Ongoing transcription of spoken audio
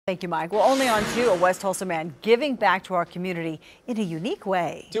Thank you, Mike. Well, only on to a West Tulsa man giving back to our community in a unique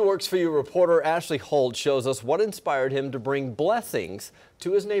way. 2 Works for You reporter Ashley Holt shows us what inspired him to bring blessings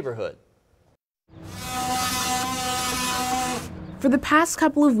to his neighborhood. For the past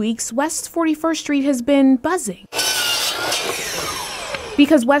couple of weeks, West 41st Street has been buzzing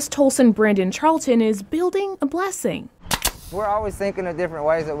because West Tulsan Brandon Charlton is building a blessing. We're always thinking of different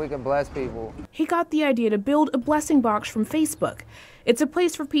ways that we can bless people. He got the idea to build a blessing box from Facebook. It's a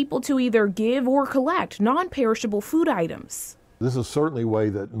place for people to either give or collect non-perishable food items. This is certainly a way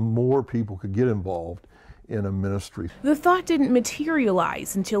that more people could get involved in a ministry. The thought didn't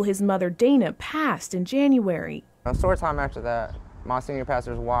materialize until his mother Dana passed in January. A short time after that, my senior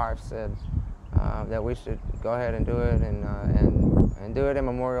pastor's wife said that we should go ahead and do it and do it in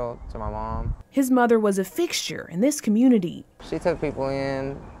memorial to my mom. His mother was a fixture in this community. She took people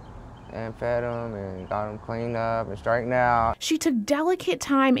in and fed them and got them cleaned up and straightened out. She took delicate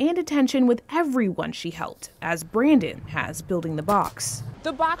time and attention with everyone she helped, as Brandon has building the box.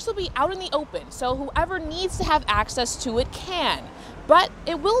 The box will be out in the open, so whoever needs to have access to it can. But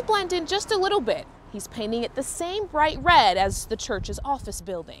it will blend in just a little bit. He's painting it the same bright red as the church's office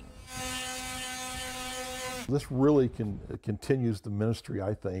building. This really continues the ministry,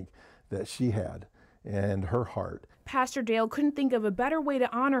 I think, that she had and her heart. Pastor Dale couldn't think of a better way to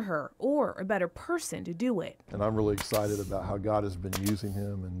honor her or a better person to do it. And I'm really excited about how God has been using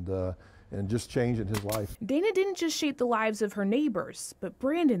him and just changing his life. Dana didn't just shape the lives of her neighbors, but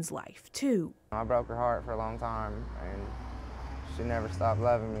Brandon's life, too. I broke her heart for a long time, and she never stopped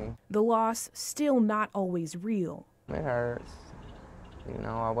loving me. The loss still not always real. It hurts. You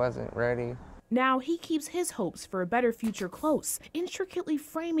know, I wasn't ready. Now he keeps his hopes for a better future close, intricately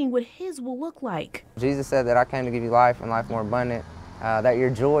framing what his will look like. Jesus said that I came to give you life and life more abundant, that your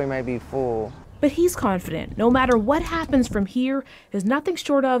joy may be full. But he's confident no matter what happens from here is nothing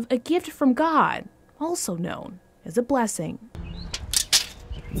short of a gift from God, also known as a blessing.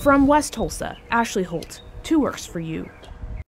 From West Tulsa, Ashley Holt, 2 Works for You.